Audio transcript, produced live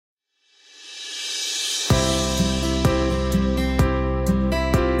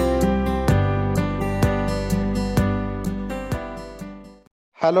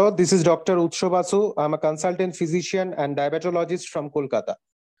Hello, this is Dr. Utsa Basu. I'm a consultant physician and diabetologist from Kolkata.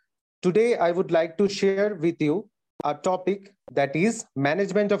 Today, I would like to share with you a topic that is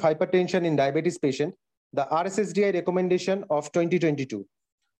management of hypertension in diabetes patient, the RSSDI recommendation of 2022.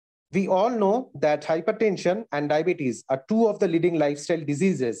 We all know that hypertension and diabetes are two of the leading lifestyle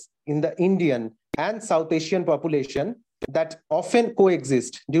diseases in the Indian and South Asian population that often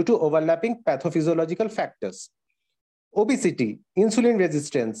coexist due to overlapping pathophysiological factors. Obesity, insulin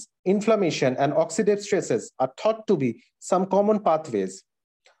resistance, inflammation, and oxidative stresses are thought to be some common pathways.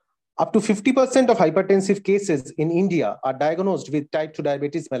 Up to 50% of hypertensive cases in India are diagnosed with type 2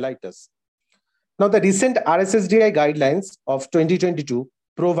 diabetes mellitus. Now, the recent RSSDI guidelines of 2022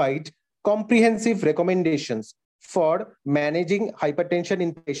 provide comprehensive recommendations for managing hypertension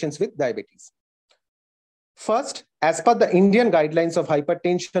in patients with diabetes. First, as per the Indian guidelines of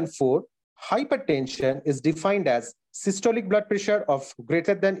hypertension 4, hypertension is defined as systolic blood pressure of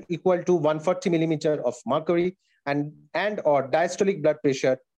greater than equal to 140 millimeter of mercury and or diastolic blood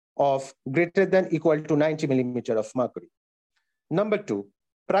pressure of greater than equal to 90 millimeter of mercury. Number 2,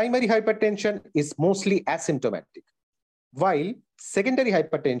 primary hypertension is mostly asymptomatic, while secondary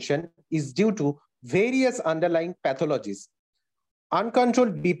hypertension is due to various underlying pathologies.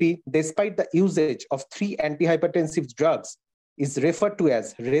 Uncontrolled BP, despite the usage of 3 antihypertensive drugs, is referred to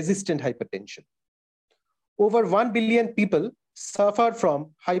as resistant hypertension. Over 1 billion people suffer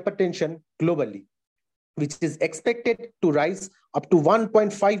from hypertension globally, which is expected to rise up to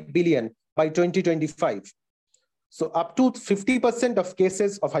 1.5 billion by 2025. So up to 50% of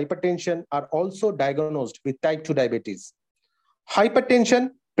cases of hypertension are also diagnosed with type 2 diabetes.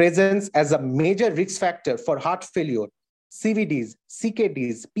 Hypertension presents as a major risk factor for heart failure, CVDs,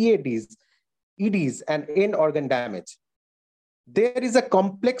 CKDs, PADs, EDs, and end organ damage. There is a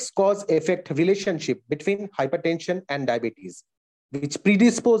complex cause-effect relationship between hypertension and diabetes, which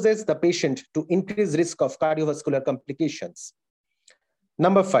predisposes the patient to increased risk of cardiovascular complications.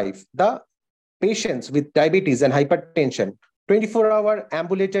 Number 5, the patients with diabetes and hypertension, 24-hour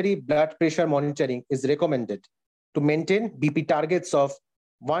ambulatory blood pressure monitoring is recommended to maintain BP targets of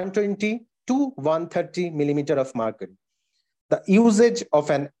 120 to 130 millimeter of mercury. The usage of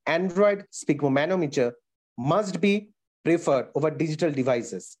an Android sphygmomanometer must be preferred over digital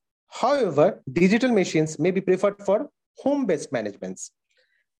devices. However, digital machines may be preferred for home-based managements.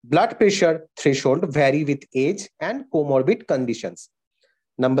 Blood pressure threshold vary with age and comorbid conditions.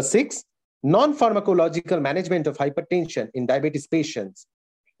 Number 6, non-pharmacological management of hypertension in diabetes patients.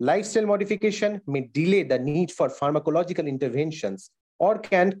 Lifestyle modification may delay the need for pharmacological interventions or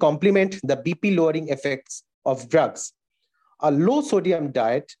can complement the BP lowering effects of drugs. A low sodium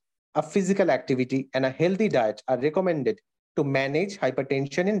diet, a physical activity, and a healthy diet are recommended to manage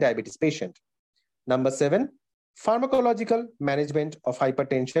hypertension in diabetes patient. Number 7, pharmacological management of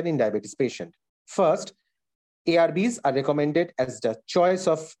hypertension in diabetes patient. First, ARBs are recommended as the choice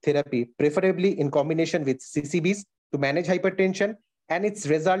of therapy, preferably in combination with CCBs to manage hypertension and its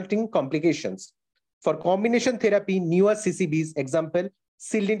resulting complications. For combination therapy, newer CCBs, example,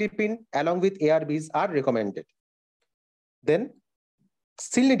 cilnidipine along with ARBs are recommended. Then,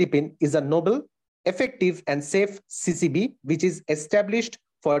 cilnidipine is a novel, effective, and safe CCB, which is established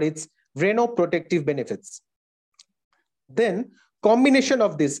for its renoprotective benefits. Then, combination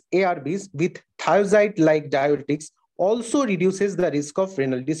of these ARBs with thiazide-like diuretics also reduces the risk of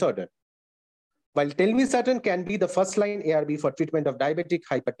renal disorder. While telmisartan can be the first-line ARB for treatment of diabetic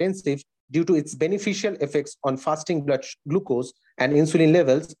hypertensive due to its beneficial effects on fasting blood glucose and insulin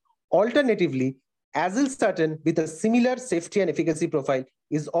levels, alternatively, azilsartan with a similar safety and efficacy profile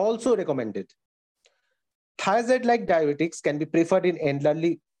is also recommended. Thiazide-like diuretics can be preferred in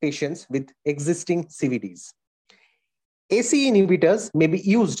elderly patients with existing CVDs. ACE inhibitors may be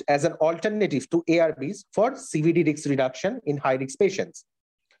used as an alternative to ARBs for CVD risk reduction in high-risk patients.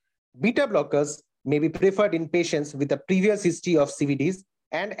 Beta blockers may be preferred in patients with a previous history of CVDs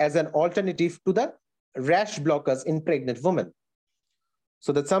and as an alternative to the rash blockers in pregnant women.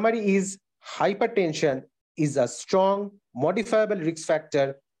 So the summary is hypertension is a strong modifiable risk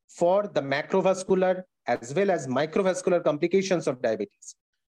factor for the macrovascular as well as microvascular complications of diabetes.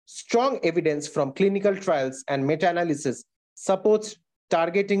 Strong evidence from clinical trials and meta-analysis supports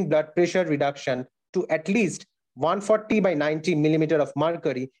targeting blood pressure reduction to at least 140 by 90 millimeter of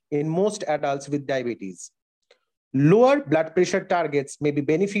mercury in most adults with diabetes. Lower blood pressure targets may be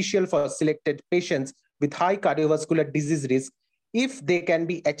beneficial for selected patients with high cardiovascular disease risk if they can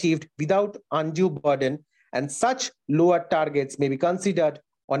be achieved without undue burden, and such lower targets may be considered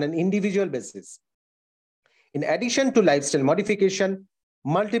on an individual basis. In addition to lifestyle modification,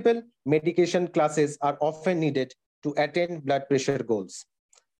 multiple medication classes are often needed to attain blood pressure goals.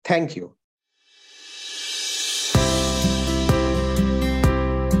 Thank you.